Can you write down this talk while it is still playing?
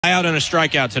Out and a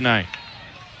strikeout tonight.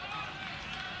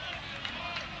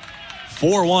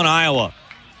 4-1 Iowa.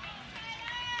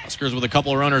 Huskers with a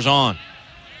couple of runners on.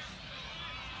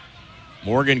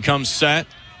 Morgan comes set.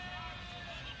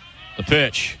 The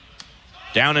pitch.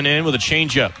 Down and in with a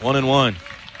changeup. 1-1.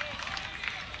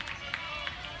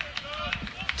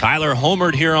 Tyler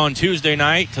homered here on Tuesday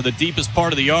night to the deepest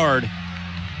part of the yard.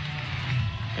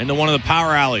 Into one of the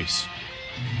power alleys.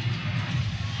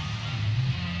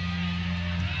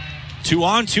 2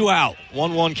 on, 2 out.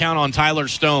 1-1 count on Tyler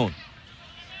Stone.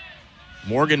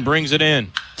 Morgan brings it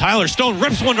in. Tyler Stone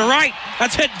rips one to right.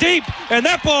 That's hit deep, and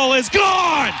that ball is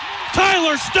gone.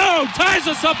 Tyler Stone ties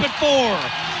us up at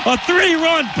 4. A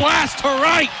 3-run blast to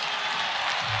right.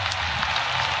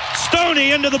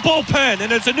 Stoney into the bullpen,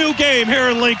 and it's a new game here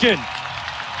in Lincoln.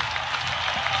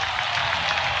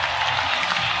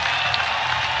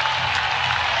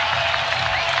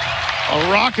 A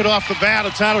rocket off the bat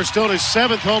of Tyler Stone, his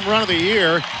 7th home run of the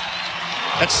year.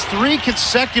 That's 3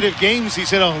 consecutive games he's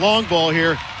hit a long ball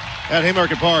here at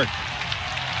Haymarket Park.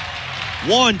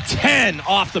 110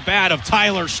 off the bat of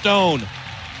Tyler Stone.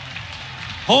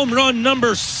 Home run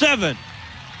number 7.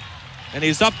 And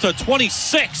he's up to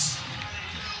 26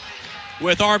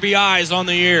 with RBIs on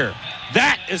the year.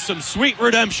 That is some sweet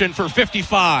redemption for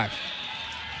 55.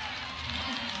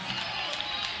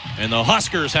 And the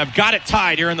Huskers have got it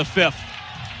tied here in the 5th.